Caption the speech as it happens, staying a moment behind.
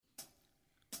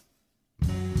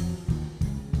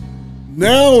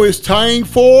Now it's time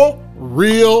for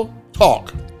Real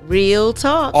Talk. Real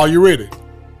talk. Are you ready?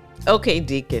 Okay,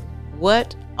 Deacon,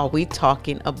 what are we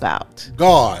talking about?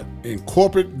 God and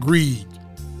corporate greed.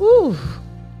 Ooh,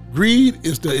 Greed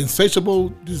is the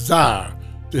insatiable desire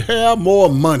to have more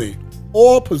money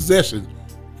or possessions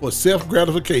for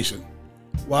self-gratification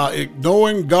while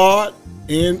ignoring God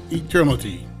and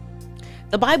eternity.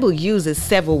 the Bible uses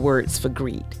several words for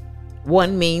greed.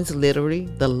 One means literally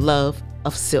the love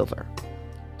of silver.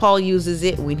 Paul uses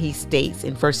it when he states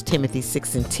in 1 Timothy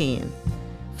 6:10,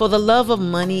 "For the love of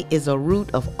money is a root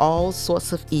of all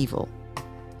sorts of evil."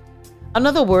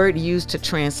 Another word used to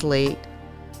translate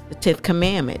the 10th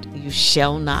commandment, "You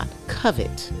shall not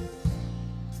covet."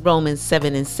 Romans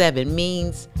 7:7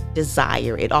 means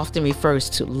desire. It often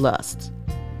refers to lust.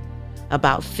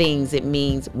 About things, it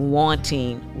means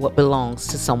wanting what belongs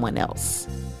to someone else.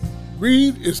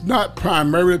 Greed is not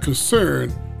primarily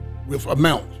concerned with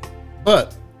amount,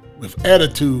 but with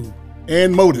attitude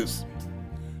and motives.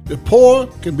 The poor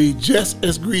can be just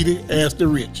as greedy as the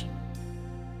rich.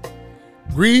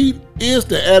 Greed is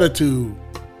the attitude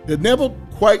that never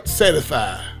quite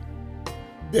satisfies,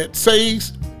 that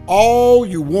says all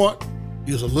you want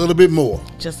is a little bit more.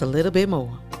 Just a little bit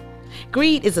more.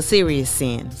 Greed is a serious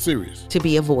sin Serious. to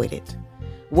be avoided.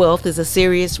 Wealth is a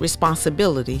serious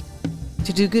responsibility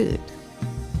to do good.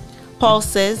 Paul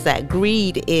says that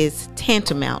greed is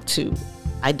tantamount to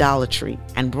idolatry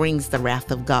and brings the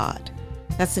wrath of God.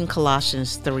 That's in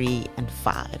Colossians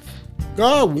 3:5.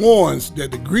 God warns that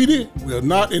the greedy will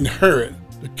not inherit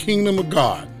the kingdom of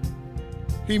God.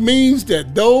 He means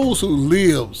that those who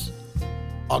lives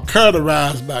are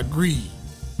characterized by greed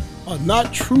are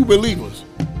not true believers,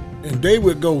 and they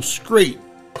will go straight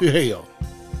to hell.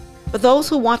 But those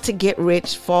who want to get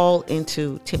rich fall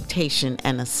into temptation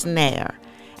and a snare,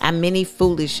 and many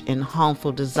foolish and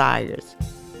harmful desires,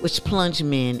 which plunge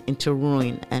men into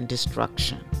ruin and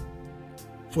destruction.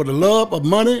 For the love of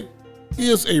money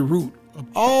is a root of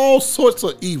all sorts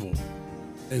of evil,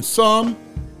 and some,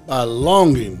 by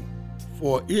longing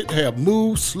for it, have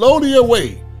moved slowly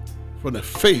away from the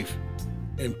faith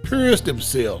and pierced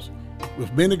themselves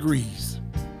with many griefs.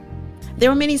 There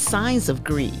are many signs of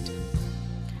greed.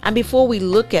 And before we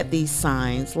look at these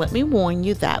signs, let me warn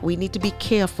you that we need to be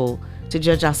careful to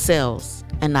judge ourselves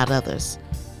and not others.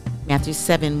 Matthew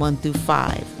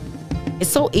 7:1-5. It's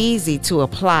so easy to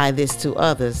apply this to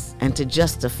others and to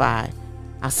justify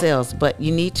ourselves, but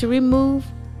you need to remove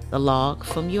the log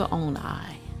from your own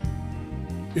eye.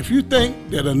 If you think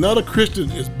that another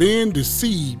Christian is being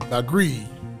deceived by greed,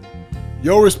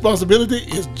 your responsibility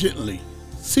is gently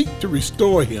seek to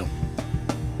restore him.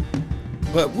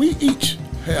 But we each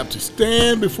have to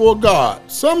stand before God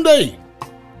someday,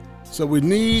 so we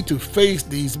need to face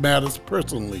these matters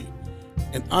personally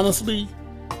and honestly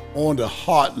on the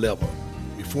heart level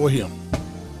before Him.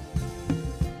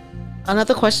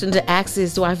 Another question to ask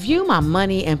is, do I view my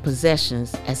money and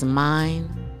possessions as mine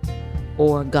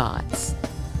or God's?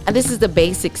 And this is the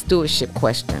basic stewardship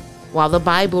question. While the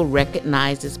Bible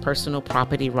recognizes personal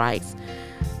property rights,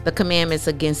 the commandments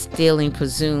against stealing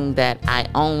presume that I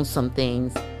own some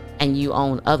things and you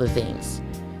own other things.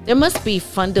 There must be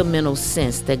fundamental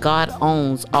sense that God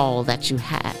owns all that you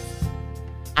have.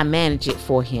 I manage it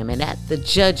for Him, and at the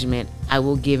judgment, I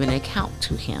will give an account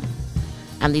to Him.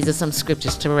 And these are some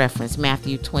scriptures to reference: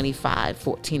 Matthew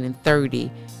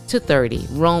 25:14-30,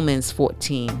 Romans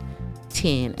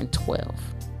 14:10-12.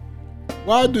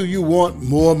 Why do you want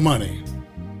more money?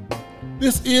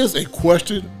 This is a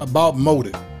question about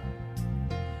motive.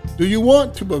 Do you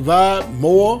want to provide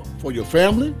more for your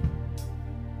family?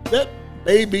 That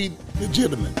may be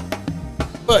legitimate.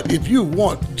 But if you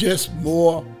want just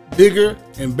more, bigger,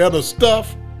 and better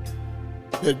stuff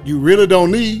that you really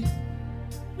don't need,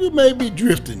 you may be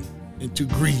drifting into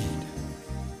greed.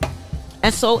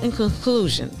 And so, in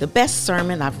conclusion, the best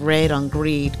sermon I've read on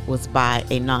greed was by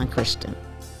a non-Christian.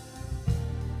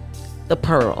 The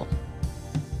Pearl.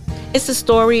 It's the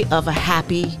story of a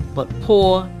happy but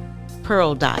poor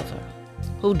pearl diver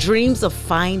who dreams of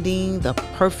finding the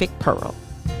perfect pearl.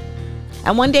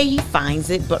 And one day he finds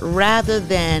it, but rather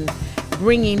than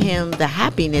bringing him the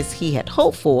happiness he had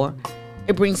hoped for,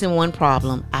 it brings him one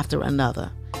problem after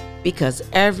another, because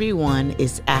everyone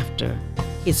is after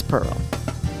his pearl.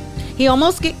 He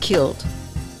almost gets killed.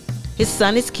 His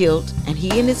son is killed, and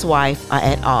he and his wife are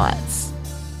at odds.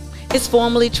 His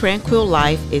formerly tranquil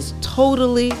life is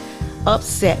totally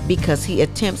upset because he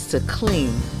attempts to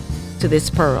cling to this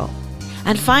pearl.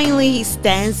 And finally, he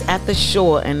stands at the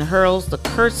shore and hurls the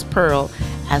cursed pearl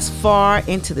as far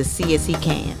into the sea as he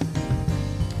can.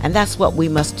 And that's what we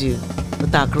must do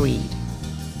with our greed.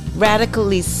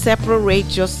 Radically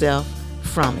separate yourself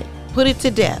from it. Put it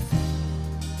to death.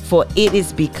 For it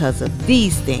is because of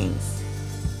these things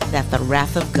that the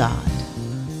wrath of God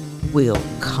will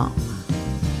come.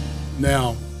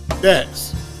 Now,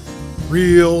 that's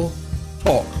real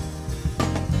talk.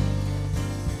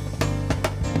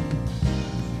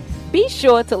 Be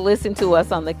sure to listen to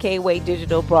us on the K-Way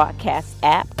Digital Broadcast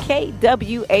app,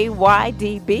 KWAYDB,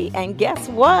 and guess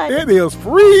what? It is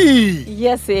free.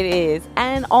 Yes, it is.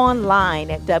 And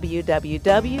online at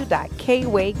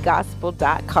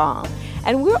www.kwaygospel.com.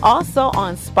 And we're also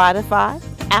on Spotify,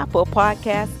 Apple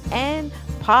Podcasts, and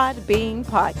Podbean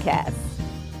Podcasts.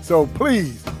 So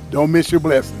please don't miss your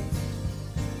blessings.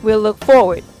 We'll look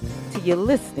forward to you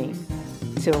listening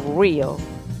to Real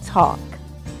Talk.